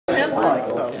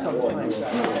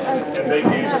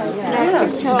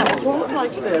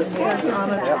like this. It's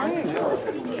on a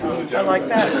triangle. I like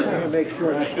that. Make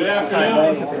sure Good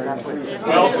afternoon.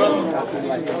 Welcome.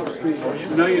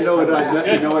 No, you know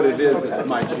what it is. It's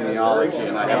my genealogy,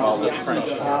 and I have all this French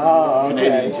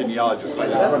Canadian genealogy. So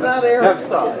That's not Arab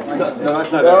side. No,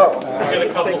 that's not Arab. I've got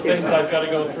a couple of things I've got to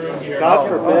go through here. God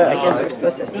forbid.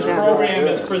 This program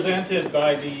is presented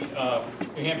by the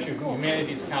New Hampshire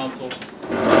Humanities Council.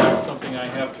 Something I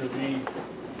have to read.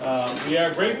 We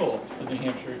are grateful to the New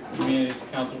Hampshire Humanities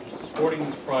Council for supporting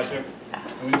this project,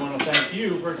 and we want to thank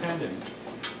you for attending.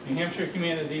 New Hampshire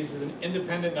Humanities is an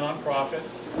independent nonprofit.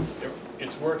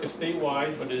 Its work is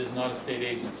statewide, but it is not a state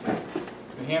agency.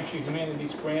 New Hampshire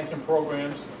Humanities grants and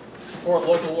programs support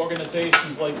local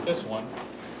organizations like this one.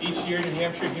 Each year, New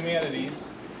Hampshire Humanities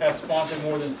has sponsored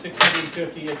more than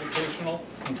 650 educational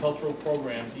and cultural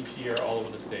programs each year all over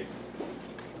the state.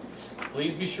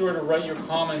 Please be sure to write your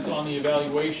comments on the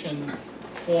evaluation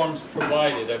forms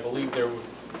provided. I believe there was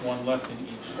one left in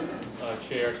each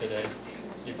chair today.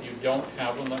 If you don't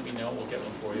have one, let me know. We'll get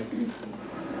one for you.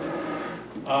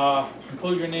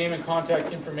 Include your name and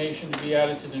contact information to be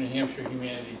added to the New Hampshire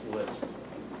Humanities list.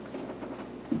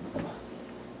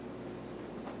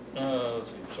 Let's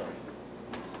see, sorry.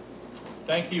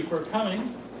 Thank you for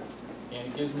coming, and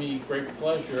it gives me great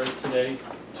pleasure today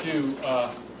to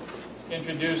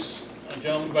introduce a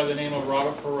gentleman by the name of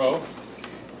Robert Perrault.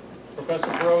 Professor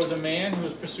Perrault is a man who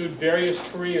has pursued various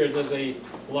careers as a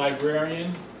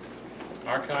librarian,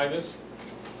 archivist,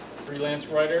 freelance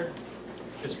writer,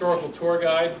 historical tour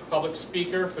guide, public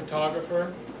speaker,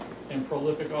 photographer, and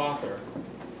prolific author.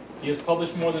 He has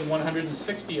published more than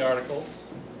 160 articles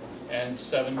and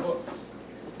 7 books.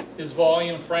 His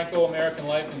volume, Franco-American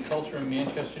Life and Culture in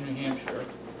Manchester, New Hampshire,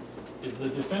 is the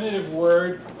definitive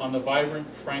word on the vibrant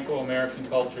Franco-American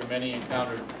culture many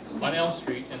encountered on Elm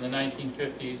Street in the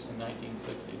 1950s and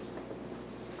 1960s.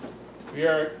 We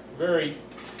are very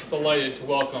delighted to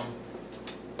welcome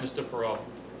Mr. Perreault.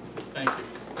 Thank you.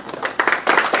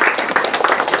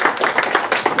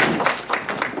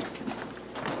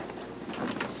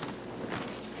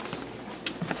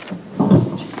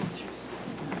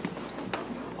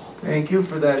 Thank you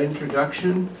for that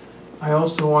introduction. I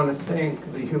also want to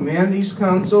thank the Humanities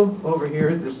Council over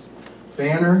here, this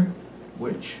banner,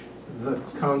 which the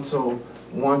council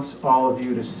wants all of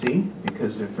you to see,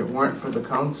 because if it weren't for the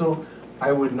council,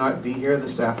 I would not be here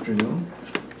this afternoon.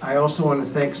 I also want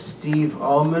to thank Steve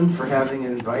Ullman for having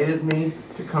invited me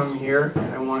to come here,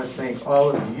 and I want to thank all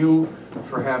of you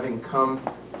for having come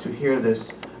to hear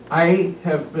this. I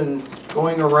have been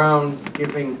going around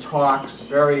giving talks,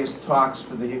 various talks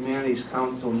for the Humanities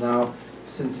Council now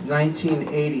since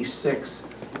 1986,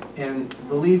 and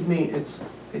believe me, it's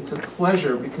a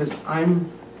pleasure because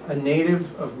I'm a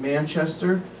native of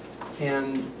Manchester,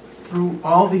 and through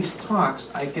all these talks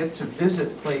I get to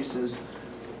visit places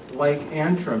like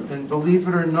Antrim, and believe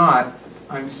it or not,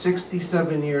 I'm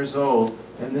 67 years old,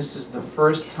 and this is the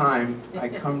first time I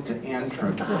come to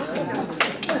Antrim.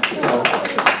 So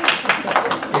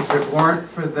if it weren't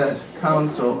for the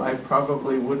council, I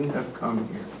probably wouldn't have come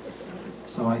here.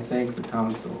 So I thank the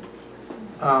council.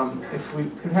 If we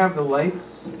could have the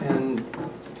lights and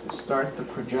start the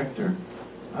projector.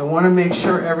 I want to make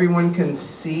sure everyone can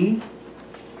see.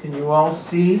 Can you all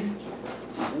see?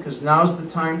 Because now's the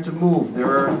time to move.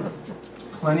 There are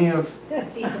plenty of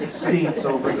seats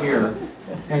over here.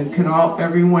 And can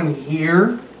everyone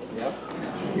hear?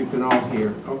 You can all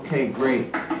hear. Okay,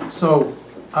 great. So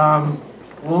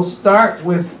we'll start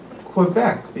with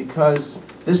Quebec, because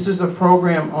this is a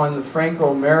program on the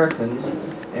Franco-Americans.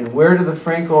 And where do the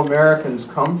Franco-Americans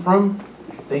come from?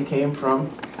 They came from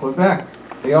Quebec.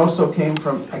 They also came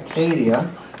from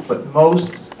Acadia, but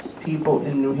most people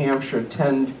in New Hampshire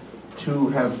tend to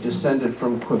have descended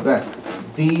from Quebec.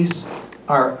 These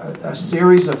are a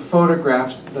series of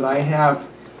photographs that I have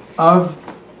of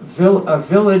a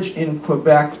village in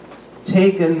Quebec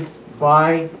taken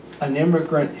by an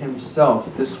immigrant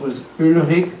himself. This was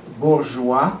Ulrich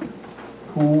Bourgeois,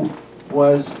 who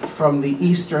was from the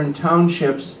eastern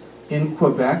townships in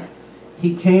Quebec.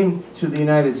 He came to the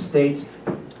United States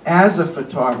as a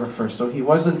photographer, so he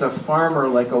wasn't a farmer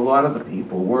like a lot of the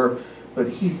people were, but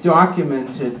he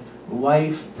documented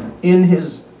life in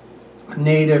his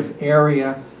native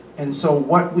area. And so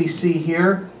what we see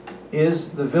here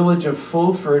is the village of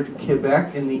Fulford,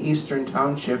 Quebec, in the eastern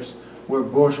townships where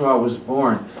Bourgeois was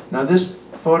born. Now this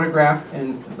photograph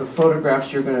and the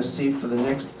photographs you're going to see for the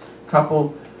next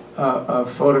couple of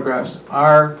photographs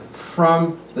are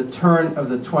from the turn of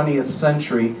the 20th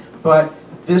century, but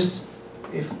this,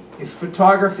 if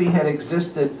photography had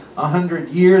existed 100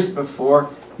 years before,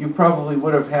 you probably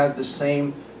would have had the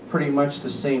same pretty much the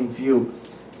same view.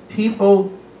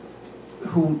 People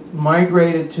who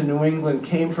migrated to New England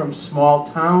came from small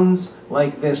towns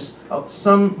like this.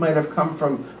 Some might have come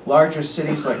from larger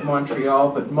cities like Montreal,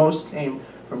 but most came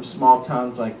from small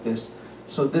towns like this.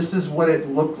 So this is what it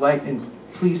looked like, and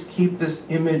please keep this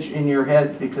image in your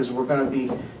head because we're going to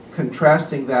be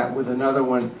contrasting that with another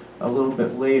one a little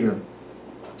bit later.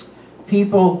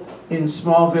 People in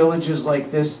small villages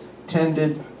like this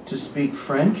tended to speak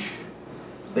French.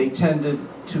 They tended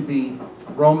to be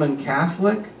Roman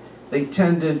Catholic. They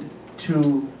tended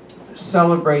to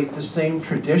celebrate the same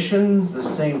traditions, the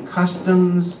same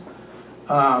customs.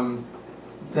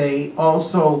 They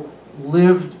also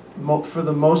lived, for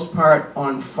the most part,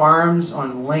 on farms,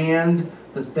 on land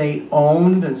that they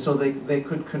owned, and so they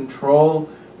could control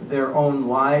their own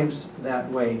lives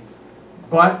that way.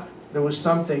 But there was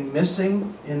something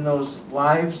missing in those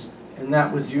lives, and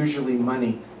that was usually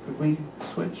money. Could we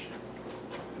switch?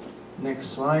 Next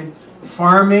slide.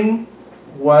 Farming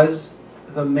was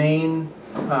the main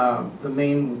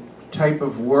type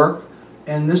of work,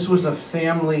 and this was a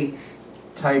family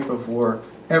type of work.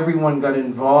 Everyone got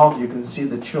involved. You can see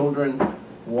the children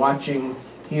watching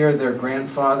here their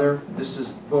grandfather. This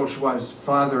is Bourgeois'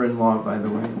 father-in-law, by the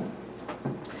way.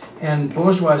 And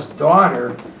Bourgeois'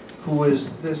 daughter, who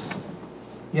is this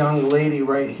young lady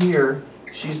right here,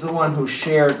 she's the one who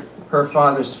shared her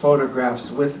father's photographs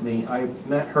with me. I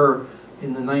met her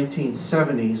in the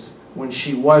 1970s when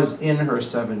she was in her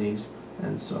 70s,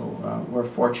 and so we're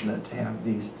fortunate to have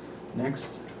these.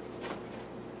 Next.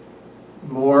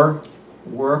 More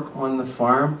work on the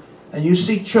farm. And you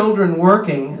see children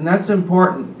working, and that's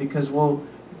important because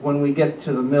when we get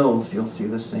to the mills, you'll see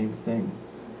the same thing.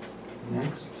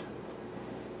 Next.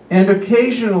 And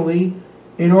occasionally,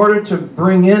 in order to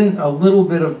bring in a little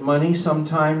bit of money,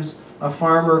 sometimes a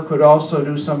farmer could also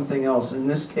do something else. In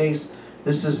this case,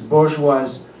 this is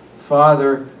Bourgeois'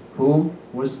 father, who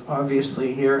was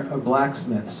obviously here a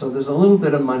blacksmith. So there's a little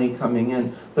bit of money coming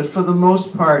in. But for the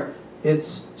most part,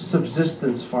 it's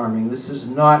subsistence farming. This is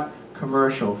not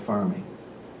commercial farming.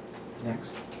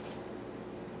 Next.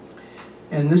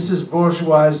 And this is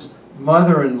Bourgeois'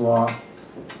 mother-in-law.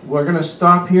 We're going to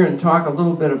stop here and talk a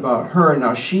little bit about her.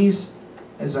 Now she's,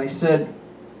 as I said,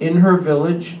 in her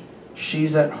village.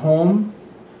 She's at home.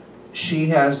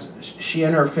 She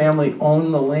and her family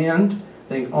own the land.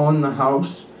 They own the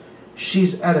house.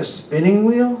 She's at a spinning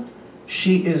wheel.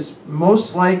 She is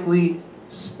most likely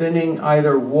spinning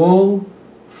either wool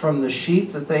from the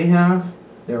sheep that they have,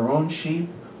 their own sheep,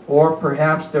 or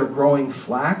perhaps they're growing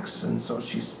flax, and so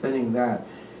she's spinning that.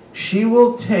 She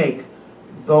will take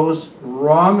those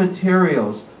raw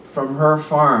materials from her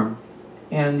farm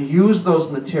and use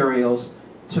those materials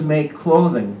to make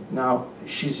clothing. Now,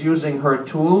 she's using her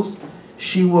tools.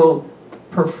 She will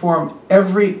perform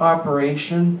every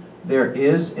operation there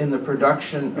is in the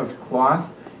production of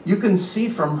cloth. You can see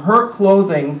from her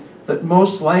clothing that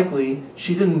most likely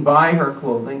she didn't buy her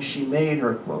clothing, she made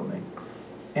her clothing.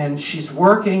 And she's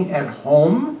working at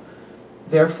home,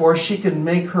 therefore she can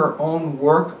make her own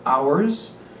work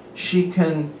hours. She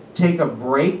can take a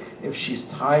break if she's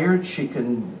tired. She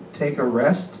can take a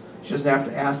rest. She doesn't have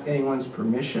to ask anyone's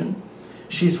permission.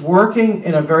 She's working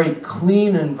in a very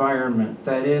clean environment.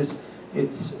 That is,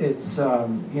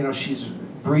 she's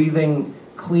breathing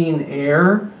clean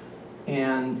air,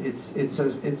 and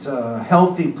it's a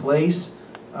healthy place.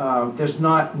 There's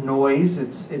not noise.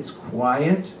 It's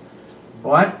quiet.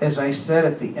 But as I said,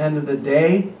 at the end of the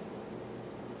day,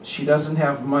 she doesn't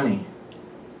have money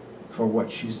for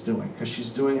what she's doing because she's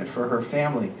doing it for her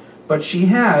family. But she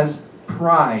has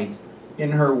pride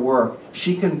in her work.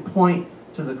 She can point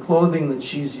to the clothing that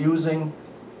she's using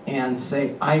and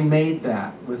say, I made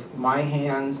that with my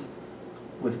hands,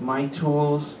 with my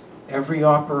tools, every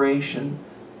operation,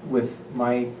 with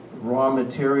my raw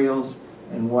materials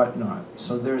and whatnot.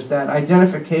 So there's that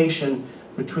identification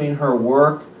between her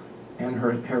work and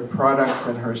her products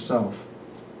and herself.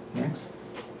 Next.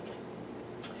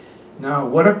 Now,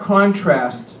 what a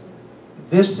contrast.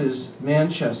 This is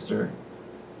Manchester.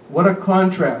 What a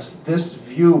contrast this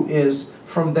view is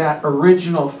from that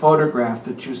original photograph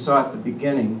that you saw at the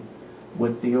beginning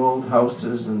with the old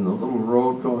houses and the little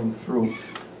road going through.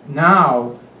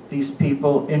 Now, these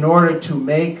people, in order to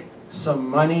make some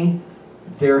money,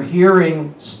 they're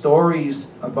hearing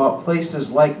stories about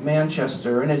places like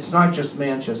Manchester, and it's not just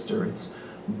Manchester, it's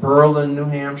Berlin, New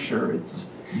Hampshire, it's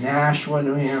Nashua,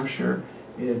 New Hampshire,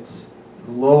 it's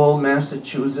Lowell,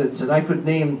 Massachusetts, and I could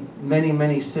name many,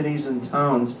 many cities and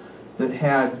towns that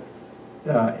had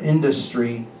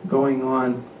industry going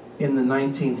on in the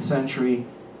 19th century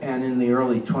and in the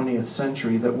early 20th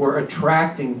century that were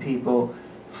attracting people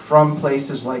from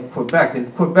places like Quebec.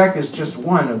 And Quebec is just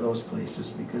one of those places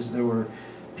because there were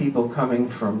people coming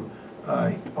from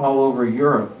all over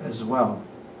Europe as well.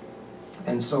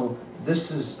 And so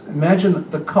this is, imagine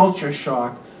the culture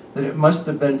shock that it must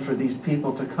have been for these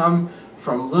people to come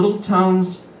from little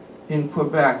towns in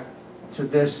Quebec to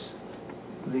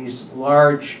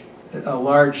a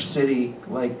large city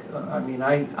like,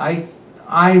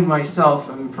 I myself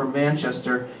am from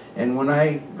Manchester, and when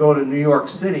I go to New York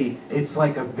City, it's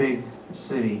like a big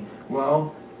city.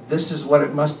 Well, this is what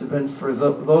it must have been for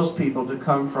those people to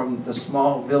come from the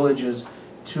small villages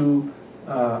to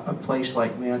a place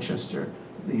like Manchester.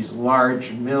 These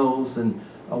large mills and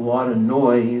a lot of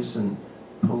noise and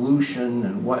pollution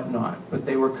and whatnot. But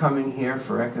they were coming here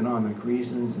for economic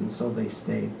reasons, and so they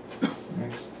stayed.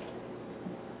 Next.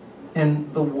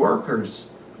 And the workers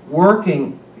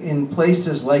working in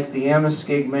places like the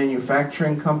Amoskeag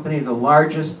Manufacturing Company, the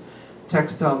largest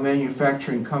textile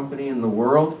manufacturing company in the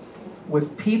world,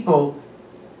 with people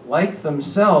like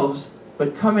themselves,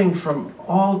 but coming from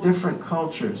all different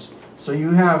cultures. So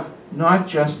you have not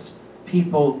just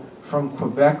people from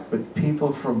Quebec, but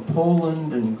people from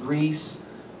Poland and Greece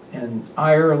and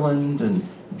Ireland and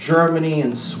Germany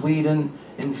and Sweden.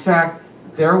 In fact,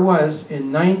 there was,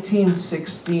 in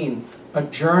 1916, a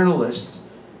journalist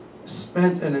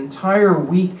spent an entire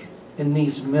week in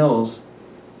these mills,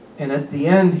 and at the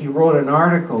end he wrote an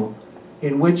article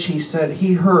in which he said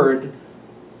he heard,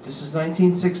 this is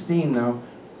 1916 now,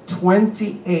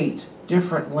 28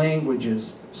 different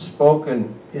languages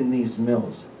spoken in these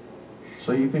mills.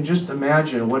 So you can just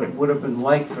imagine what it would have been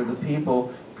like for the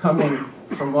people coming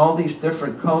from all these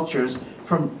different cultures,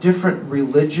 from different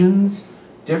religions,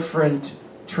 different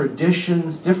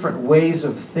traditions, different ways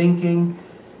of thinking.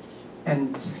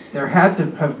 And there had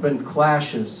to have been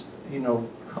clashes, you know,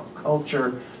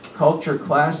 culture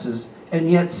classes,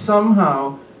 and yet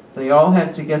somehow they all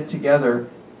had to get together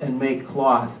and make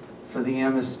cloth for the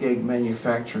Amoskeag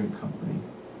Manufacturing Company.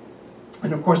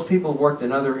 And of course people worked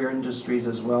in other industries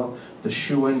as well. The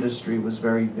shoe industry was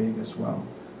very big as well.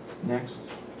 Next.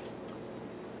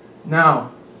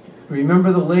 Now,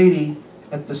 remember the lady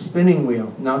at the spinning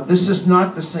wheel. Now this is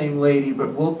not the same lady,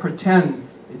 but we'll pretend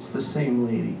it's the same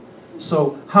lady.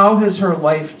 So how has her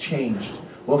life changed?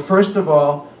 Well, first of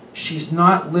all, she's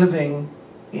not living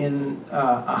in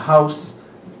a house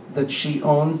that she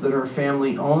owns, that her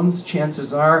family owns.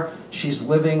 Chances are she's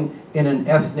living in an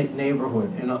ethnic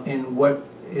neighborhood, in what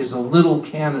is a little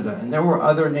Canada. And there were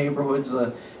other neighborhoods,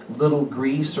 little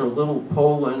Greece or little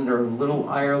Poland or little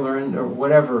Ireland or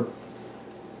whatever.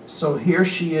 So here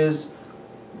she is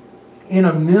in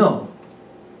a mill.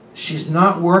 She's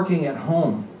not working at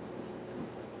home.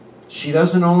 She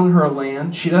doesn't own her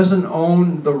land. She doesn't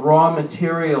own the raw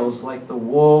materials like the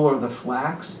wool or the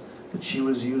flax that she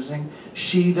was using.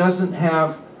 She doesn't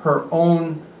have her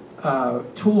own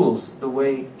tools the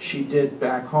way she did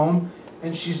back home.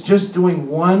 And she's just doing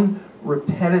one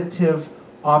repetitive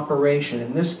operation.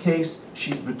 In this case,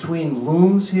 she's between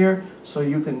looms here, so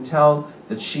you can tell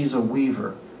that she's a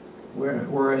weaver.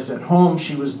 Whereas at home,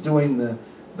 she was doing the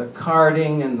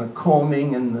carding and the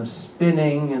combing and the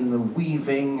spinning and the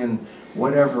weaving and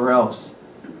whatever else.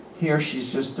 Here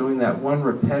she's just doing that one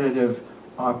repetitive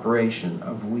operation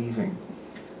of weaving.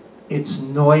 It's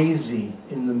noisy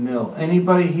in the mill.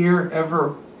 Anybody here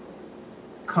ever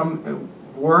come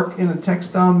work in a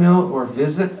textile mill or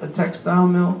visit a textile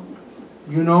mill?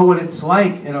 You know what it's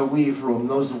like in a weave room.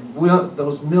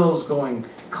 Those mills going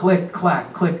click,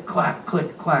 clack, click, clack,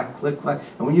 click, clack, click, clack.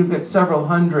 And when you've got several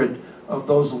hundred of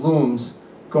those looms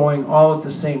going all at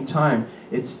the same time,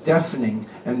 it's deafening,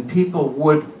 and people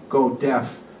would go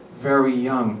deaf very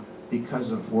young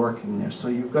because of working there. So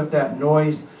you've got that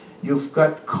noise. You've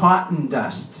got cotton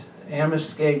dust.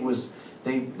 Amoskeag was,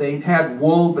 they had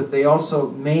wool, but they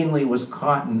also mainly was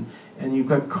cotton, and you've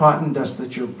got cotton dust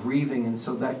that you're breathing, and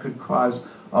so that could cause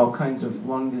all kinds of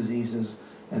lung diseases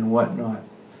and whatnot.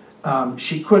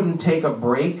 She couldn't take a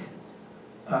break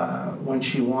when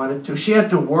she wanted to. She had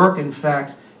to work, in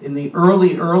fact, in the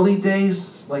early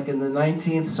days, like in the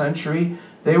 19th century,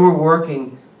 they were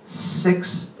working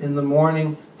 6 in the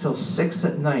morning till 6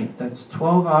 at night. That's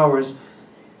 12 hours,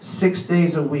 6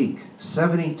 days a week,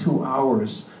 72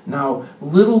 hours. Now,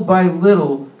 little by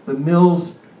little, the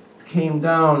mills came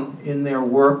down in their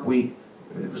work week.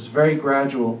 It was very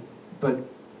gradual, but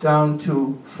down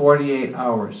to 48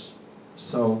 hours.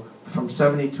 So from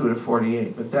 72 to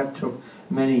 48, but that took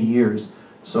many years.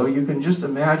 So you can just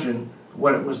imagine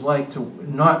what it was like to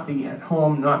not be at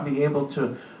home, not be able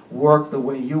to work the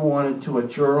way you wanted to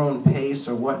at your own pace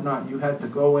or whatnot. You had to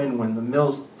go in when the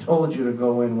mills told you to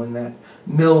go in, when that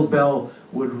mill bell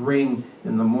would ring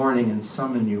in the morning and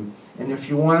summon you. And if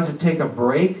you wanted to take a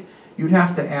break, you'd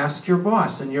have to ask your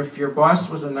boss. And if your boss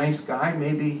was a nice guy,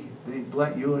 maybe they'd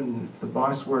let you, and if the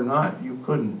boss were not, you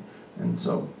couldn't. And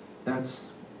so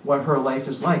that's what her life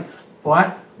is like.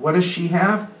 But what does she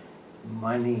have?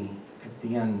 Money. At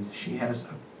the end, she has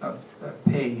a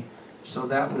pay. So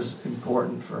that was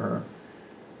important for her.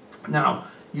 Now,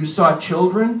 you saw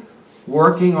children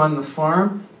working on the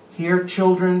farm. Here,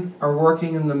 children are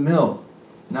working in the mill.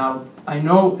 Now, I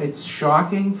know it's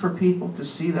shocking for people to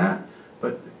see that,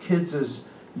 but kids as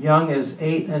young as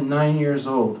 8 and 9 years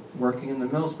old working in the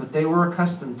mills, but they were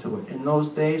accustomed to it. In those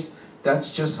days,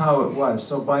 that's just how it was.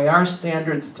 So by our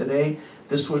standards today,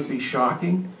 this would be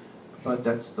shocking, but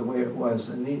that's the way it was.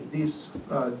 And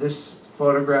this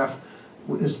photograph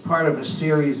is part of a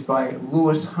series by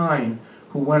Lewis Hine,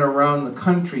 who went around the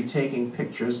country taking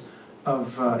pictures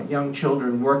of young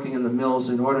children working in the mills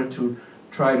in order to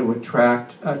try to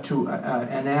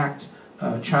enact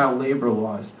child labor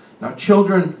laws. Now,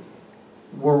 children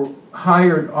were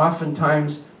hired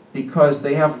oftentimes because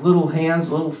they have little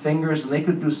hands, little fingers, and they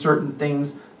could do certain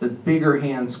things that bigger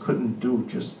hands couldn't do,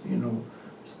 just, you know,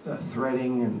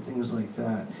 threading and things like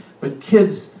that. But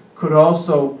kids could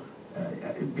also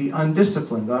be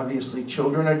undisciplined. Obviously,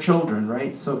 children are children,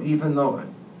 right? So even though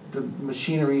the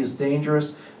machinery is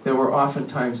dangerous, there were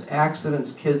oftentimes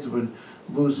accidents. Kids would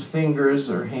lose fingers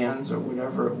or hands or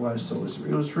whatever it was. So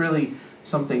it was really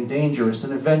something dangerous.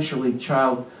 And eventually,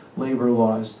 child labor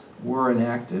laws were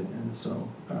enacted, and so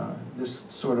this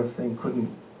sort of thing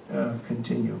couldn't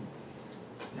continue.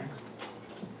 Next.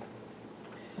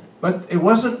 But it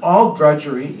wasn't all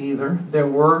drudgery either. There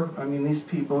were, I mean, these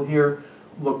people here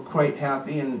look quite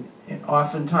happy, and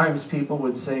oftentimes people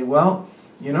would say, well,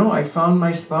 you know, I found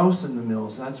my spouse in the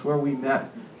mills. That's where we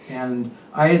met. And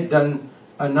I had done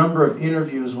a number of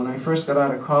interviews when I first got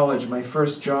out of college. My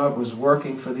first job was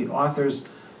working for the authors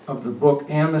of the book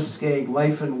Amoskeag,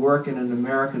 Life and Work in an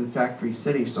American Factory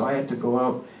City. So I had to go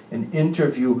out and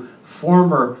interview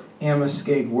former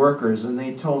Amoskeag workers, and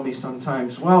they told me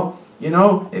sometimes, well, you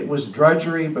know, it was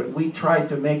drudgery, but we tried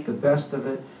to make the best of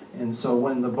it. And so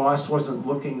when the boss wasn't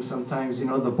looking, sometimes, you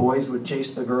know, the boys would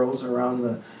chase the girls around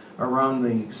the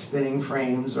spinning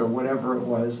frames or whatever it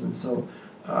was. And so,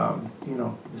 you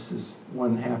know, this is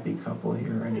one happy couple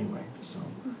here anyway. So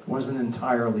it wasn't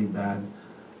entirely bad.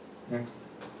 Next.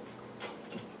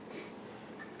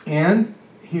 And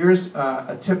here's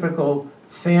a typical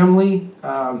family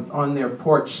on their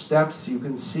porch steps. You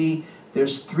can see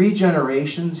there's 3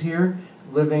 generations here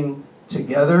living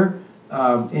together.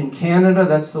 In Canada,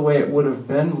 that's the way it would have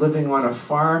been, living on a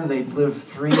farm. They'd live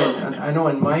 3. And I know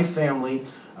in my family,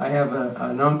 I have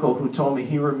an uncle who told me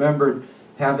he remembered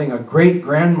having a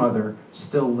great-grandmother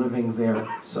still living there.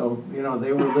 So, you know,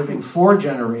 they were living 4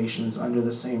 generations under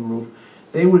the same roof.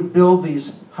 They would build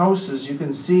these houses. You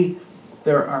can see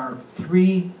there are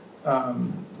 3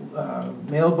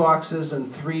 mailboxes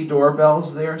and 3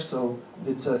 doorbells there. So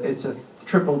it's a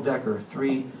triple-decker,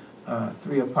 3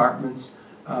 apartments.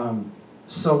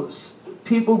 So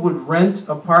people would rent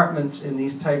apartments in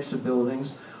these types of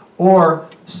buildings, or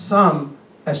some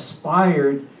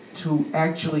aspired to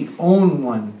actually own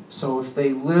one. So if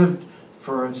they lived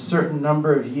for a certain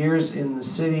number of years in the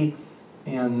city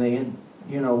and they had,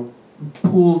 you know,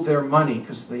 pooled their money,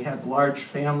 because they had large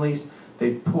families,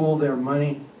 they'd pool their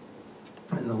money,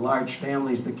 and the large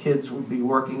families, the kids would be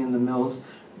working in the mills,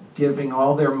 giving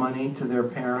all their money to their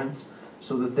parents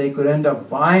so that they could end up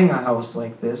buying a house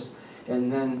like this,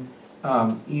 and then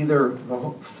either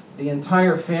the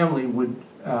entire family would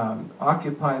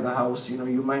occupy the house. You know,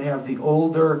 you might have the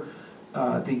older,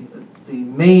 the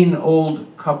main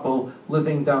old couple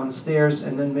living downstairs,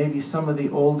 and then maybe some of the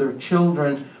older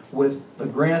children with the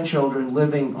grandchildren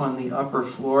living on the upper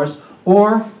floors.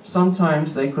 Or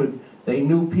sometimes they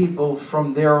knew people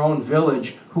from their own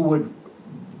village who would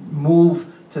move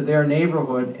to their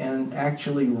neighborhood and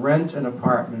actually rent an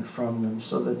apartment from them.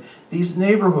 So that these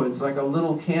neighborhoods, like a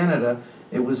little Canada,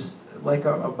 it was like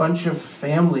a bunch of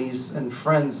families and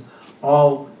friends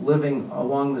all living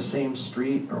along the same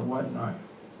street or whatnot.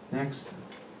 Next.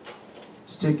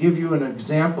 It's to give you an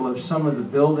example of some of the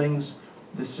buildings.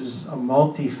 This is a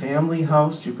multi-family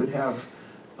house. You could have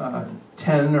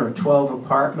 10 or 12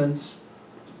 apartments.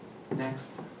 Next.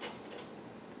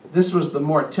 This was the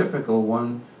more typical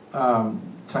one,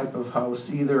 type of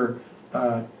house, either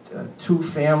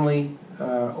 2-family,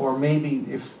 or maybe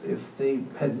if they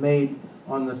had made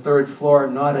on the 3rd floor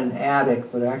not an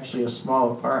attic but actually a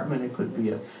small apartment, it could be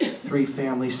a 3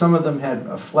 families. Some of them had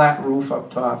a flat roof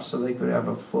up top so they could have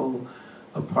a full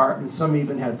apartment. Some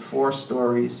even had 4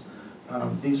 stories.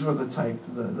 These were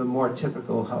the more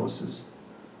typical houses.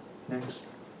 Next.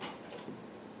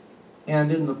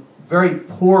 And in the very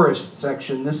poorest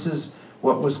section, this is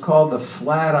what was called the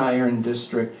Flatiron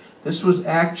District. This was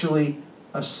actually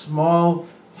a small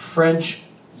French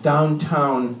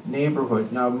downtown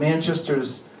neighborhood. Now, Manchester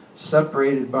is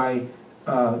separated by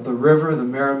the river, the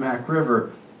Merrimack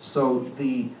River. So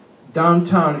the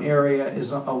downtown area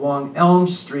is along Elm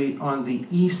Street on the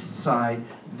east side.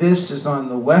 This is on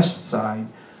the west side,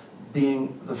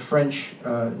 being the French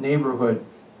neighborhood.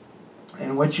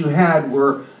 And what you had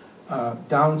were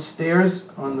downstairs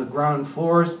on the ground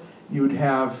floors, you'd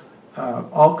have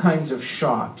all kinds of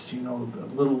shops, you know,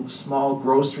 little small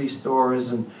grocery stores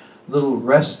and little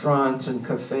restaurants and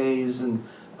cafes and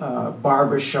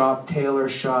barber shop, tailor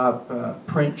shop,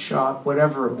 print shop,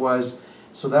 whatever it was.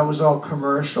 So that was all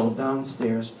commercial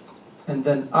downstairs. And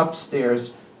then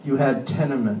upstairs you had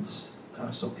tenements.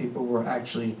 So people were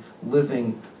actually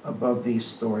living above these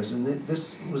stores. And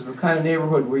this was the kind of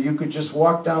neighborhood where you could just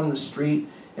walk down the street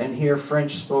and hear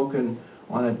French spoken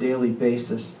on a daily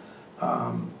basis.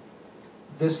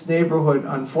 This neighborhood,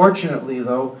 unfortunately,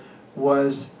 though,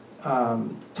 was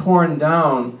torn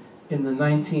down in the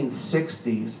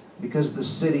 1960s because the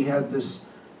city had this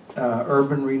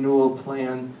urban renewal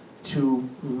plan to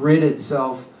rid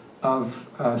itself of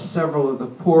several of the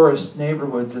poorest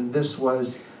neighborhoods, and this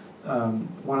was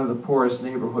one of the poorest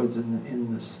neighborhoods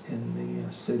in the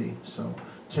city. So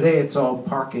today it's all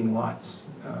parking lots,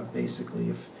 basically.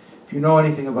 If you know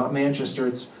anything about Manchester,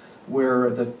 it's where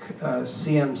the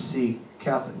CMC,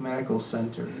 Catholic Medical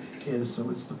Center, is. So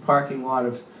it's the parking lot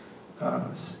of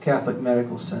Catholic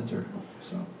Medical Center,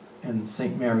 so, and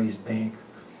St. Mary's Bank,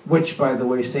 which, by the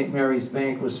way, St. Mary's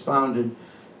Bank was founded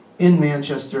in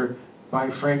Manchester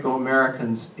by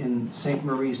Franco-Americans in St.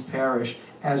 Mary's Parish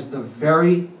as the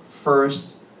very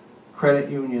first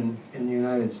credit union in the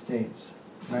United States,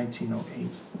 1908.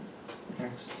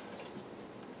 Next.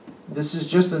 This is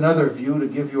just another view to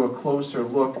give you a closer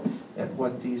look at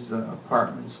what these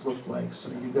apartments look like. So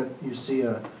you see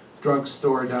a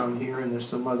drugstore down here, and there's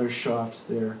some other shops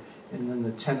there, and then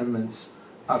the tenements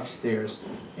upstairs.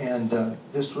 And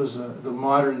this was the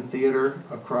Modern Theater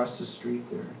across the street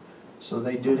there. So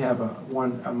they did have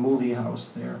a movie house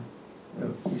there.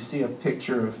 You see a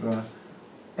picture of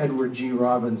Edward G.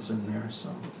 Robinson there.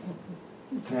 So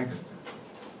next.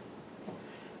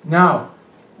 Now,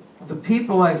 the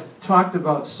people I've talked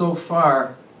about so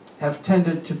far have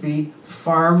tended to be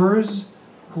farmers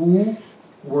who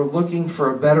were looking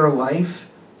for a better life,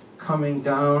 coming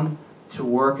down to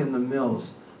work in the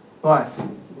mills. But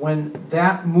when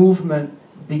that movement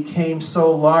became so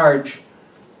large,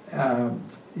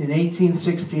 in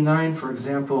 1869, for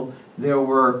example, there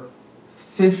were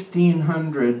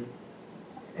 1,500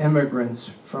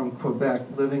 immigrants from Quebec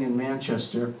living in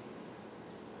Manchester.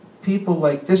 People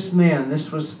like this man, this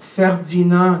was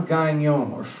Ferdinand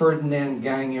Gagnon, or Ferdinand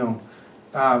Gagnon.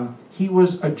 He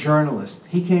was a journalist.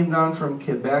 He came down from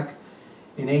Quebec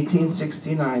in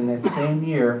 1869, that same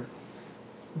year,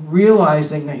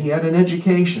 realizing that he had an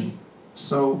education.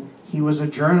 So he was a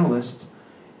journalist.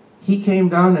 He came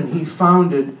down and he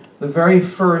founded the very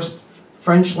first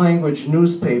French language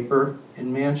newspaper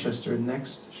in Manchester.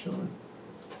 Next, show it.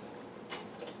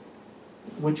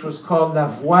 Which was called La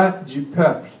Voix du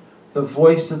Peuple, the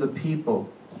voice of the people,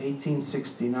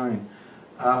 1869.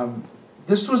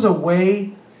 This was a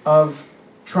way of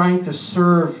trying to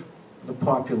serve the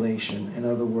population. In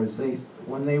other words,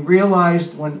 when they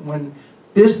realized, when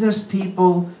business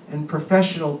people and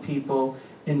professional people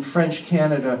in French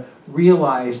Canada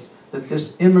realized that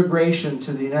this immigration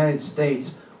to the United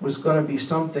States was going to be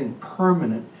something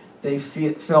permanent, they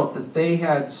felt that they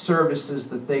had services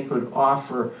that they could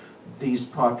offer these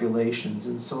populations,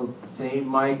 and so they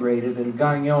migrated, and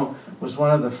Gagnon was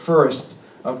one of the first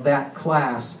of that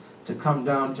class to come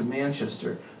down to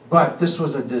Manchester. But this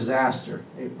was a disaster.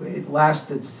 It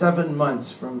lasted 7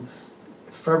 months, from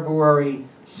February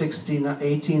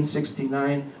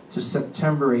 1869 to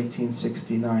September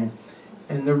 1869.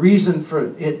 And the reason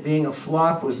for it being a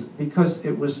flop was because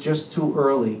it was just too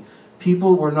early.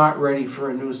 People were not ready for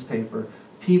a newspaper.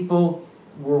 People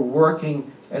were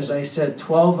working, as I said,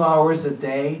 12 hours a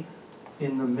day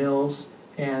in the mills,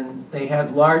 and they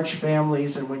had large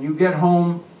families. And when you get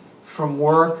home from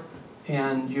work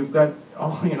and you've got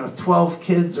 12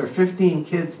 kids or 15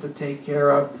 kids to take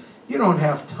care of, you don't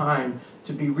have time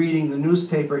to be reading the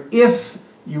newspaper, if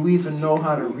you even know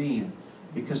how to read,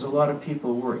 because a lot of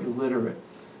people were illiterate.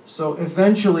 So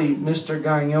eventually Mr.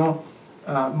 Gagnon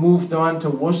moved on to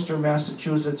Worcester,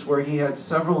 Massachusetts, where he had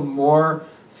several more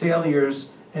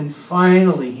failures, and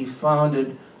finally he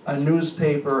founded a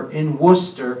newspaper in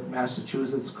Worcester,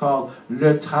 Massachusetts called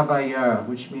Le Travailleur,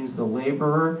 which means the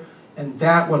laborer, and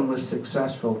that one was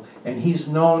successful. And he's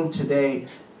known today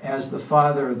as the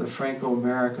father of the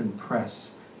Franco-American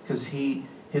press, because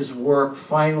his work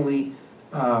finally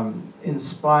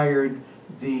inspired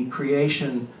the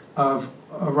creation of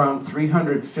around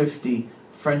 350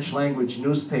 French language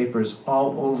newspapers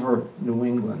all over New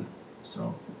England.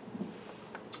 So,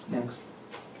 next.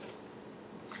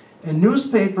 And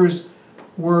newspapers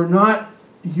were not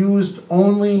used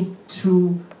only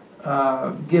to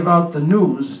give out the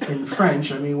news in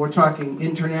French. I mean, we're talking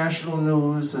international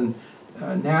news and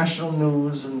national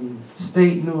news and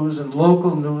state news and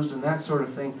local news and that sort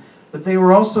of thing. But they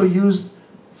were also used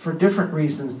for different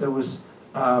reasons. There was,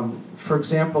 for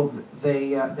example,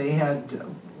 they had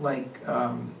like,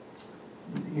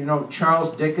 you know,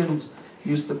 Charles Dickens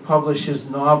used to publish his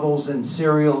novels in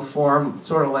serial form,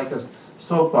 sort of like a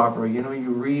soap opera. You know,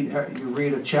 you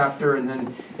read a chapter and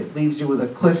then it leaves you with a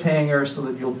cliffhanger so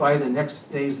that you'll buy the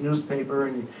next day's newspaper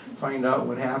and you find out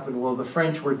what happened. Well, the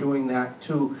French were doing that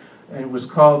too, and it was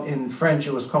called, in French,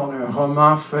 it was called a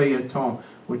roman feuilleton,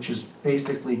 which is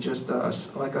basically just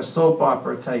like a soap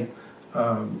opera type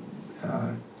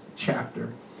chapter.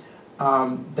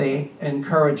 They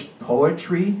encouraged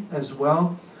poetry as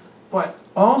well, but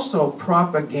also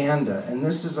propaganda. And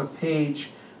this is a page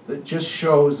that just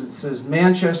shows, it says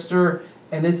Manchester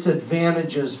and its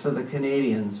advantages for the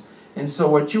Canadians. And so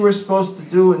what you were supposed to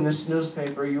do in this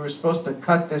newspaper, you were supposed to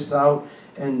cut this out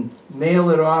and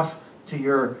mail it off to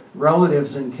your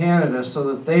relatives in Canada so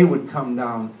that they would come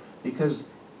down. Because,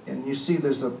 and you see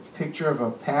there's a picture of a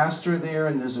pastor there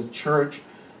and there's a church,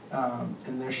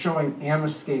 and they're showing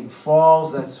Amoskeag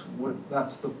Falls.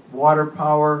 That's the water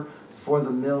power for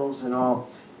the mills and all.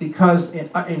 Because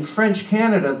in French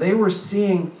Canada, they were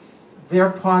seeing their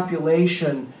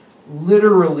population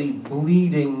literally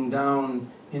bleeding down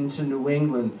into New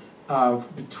England.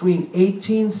 Between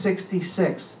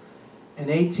 1866 and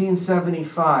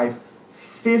 1875,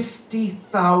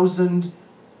 50,000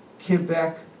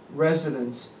 Quebec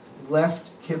residents left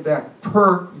Quebec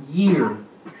per year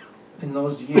in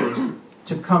those years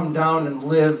to come down and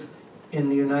live in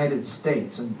the United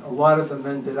States, and a lot of them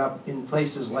ended up in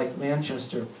places like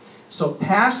Manchester. So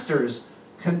pastors,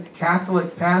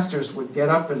 Catholic pastors, would get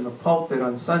up in the pulpit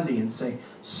on Sunday and say,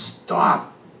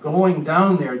 stop going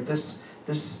down there. This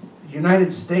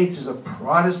United States is a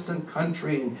Protestant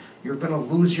country, and you're going to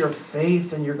lose your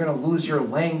faith, and you're going to lose your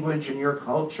language and your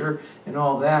culture and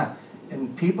all that.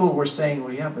 And people were saying,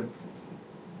 well, yeah, but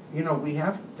you know,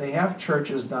 they have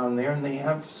churches down there, and they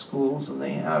have schools, and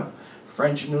they have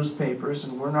French newspapers,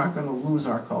 and we're not going to lose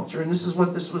our culture. And this is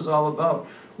what this was all about,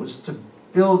 was to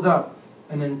build up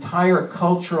an entire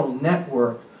cultural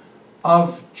network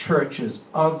of churches,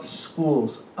 of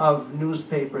schools, of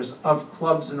newspapers, of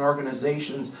clubs and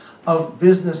organizations, of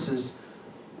businesses,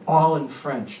 all in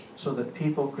French, so that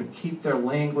people could keep their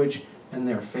language and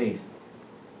their faith.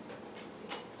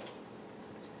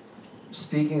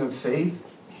 Speaking of faith,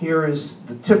 here is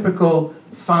the typical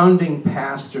founding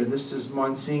pastor. This is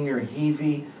Monsignor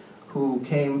Heavey, who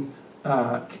came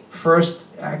first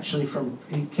actually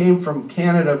he came from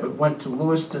Canada but went to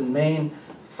Lewiston, Maine,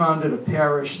 founded a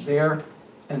parish there.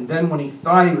 And then when he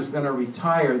thought he was going to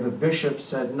retire, the bishop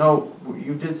said, no,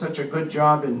 you did such a good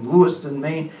job in Lewiston,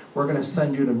 Maine, we're going to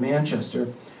send you to Manchester,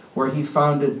 where he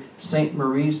founded St.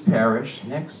 Marie's Parish.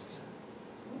 Next.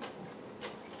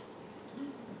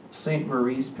 St.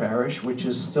 Marie's Parish, which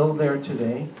is still there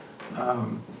today.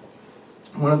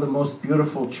 One of the most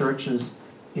beautiful churches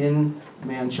in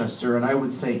Manchester, and I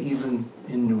would say even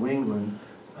in New England.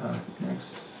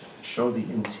 Next, show the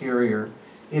interior.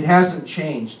 It hasn't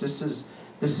changed. This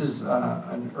is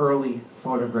an early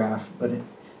photograph, but it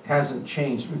hasn't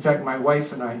changed. In fact, my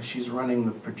wife and I, she's running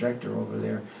the projector over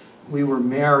there, we were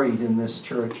married in this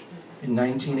church in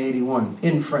 1981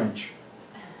 in French.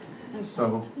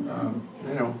 So,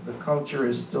 you know, the culture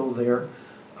is still there.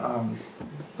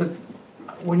 But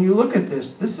when you look at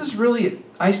this, this is really,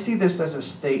 I see this as a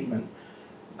statement.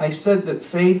 I said that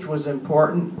faith was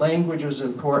important, language was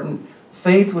important,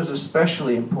 faith was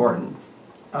especially important,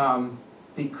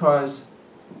 because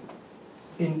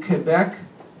in Quebec,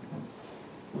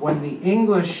 when the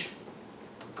English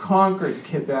conquered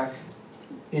Quebec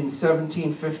in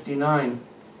 1759,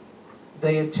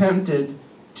 they attempted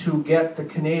to get the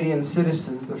Canadian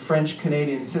citizens, the French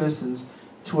Canadian citizens,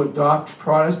 to adopt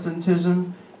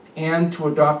Protestantism and to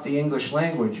adopt the English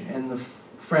language. And the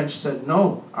French said,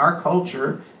 no, our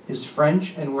culture is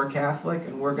French and we're Catholic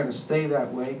and we're going to stay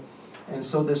that way. And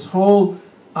so this whole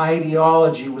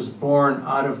ideology was born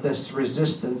out of this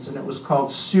resistance, and it was called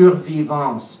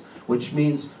survivance, which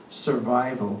means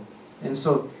survival. And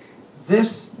so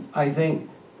this, I think,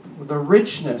 the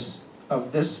richness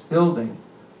of this building,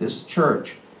 this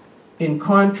church, in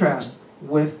contrast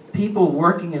with people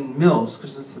working in mills,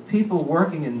 because it's the people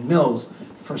working in mills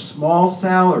for small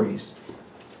salaries,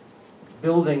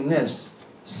 building this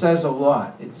says a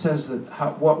lot. It says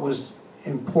that what was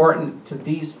important to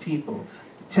these people.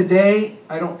 Today,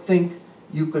 I don't think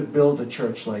you could build a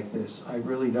church like this. I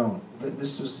really don't.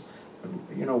 This is,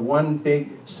 you know, one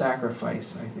big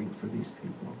sacrifice, I think, for these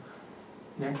people.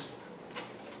 Next.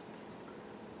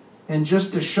 And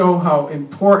just to show how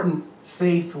important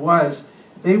faith was,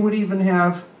 they would even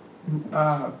have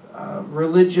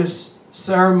religious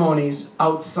ceremonies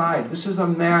outside. This is a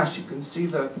mass. You can see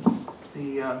the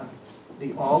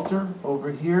altar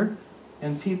over here,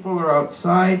 and people are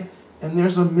outside, and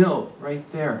there's a mill right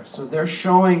there. So they're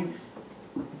showing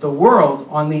the world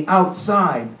on the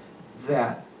outside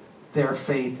that their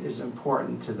faith is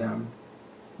important to them.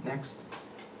 Next.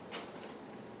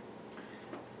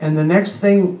 And the next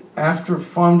thing after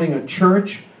founding a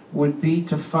church would be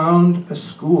to found a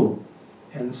school.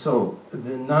 And so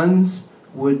the nuns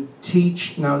would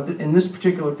teach. Now, in this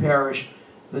particular parish,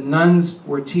 the nuns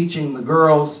were teaching the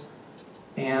girls,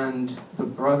 and the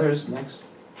brothers, next,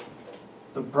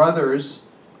 the brothers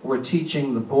were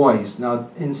teaching the boys. Now,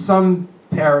 in some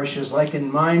parishes, like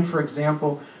in mine, for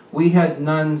example, we had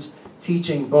nuns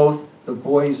teaching both the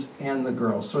boys and the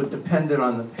girls, so it depended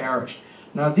on the parish.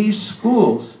 Now, these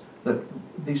schools,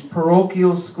 these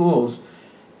parochial schools,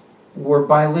 were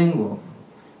bilingual.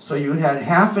 So you had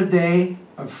half a day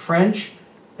of French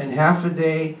and half a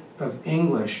day of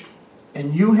English.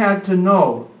 And you had to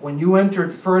know, when you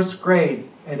entered first grade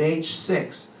at age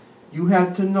 6, you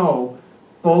had to know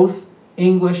both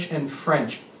English and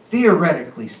French,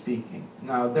 theoretically speaking.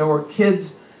 Now, there were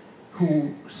kids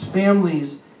whose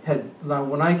families had, now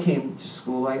when I came to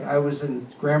school, I was in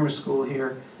grammar school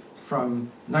here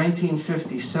from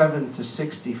 1957 to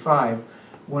 65.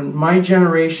 When my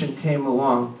generation came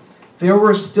along, there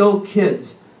were still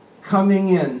kids coming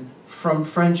in from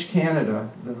French Canada,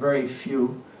 the very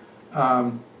few.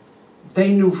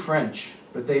 They knew French,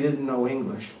 but they didn't know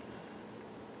English.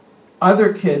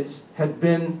 Other kids had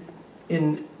been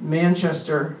in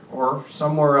Manchester or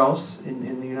somewhere else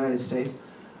in the United States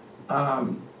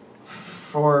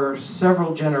for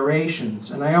several generations.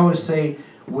 And I always say,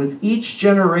 with each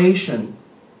generation,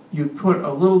 you put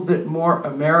a little bit more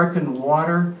American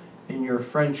water in your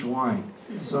French wine.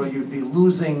 So you'd be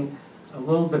losing a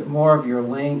little bit more of your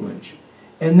language.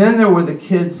 And then there were the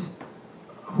kids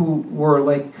who were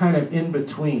like kind of in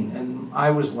between, and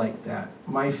I was like that.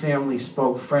 My family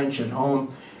spoke French at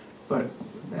home, but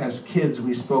as kids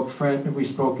we spoke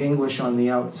English on the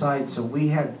outside, so we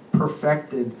had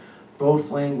perfected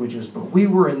both languages. But we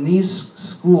were in these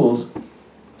schools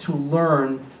to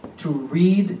learn to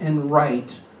read and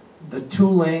write the two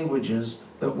languages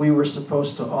that we were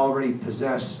supposed to already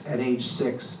possess at age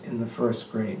 6 in the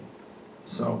first grade.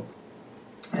 So,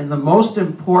 and the most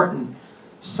important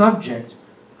subject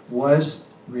was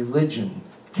religion,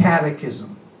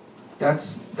 catechism.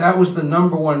 That was the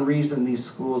 #1 reason these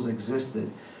schools existed,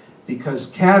 because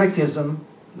catechism,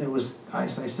 it was,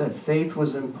 as I said, faith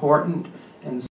was important, and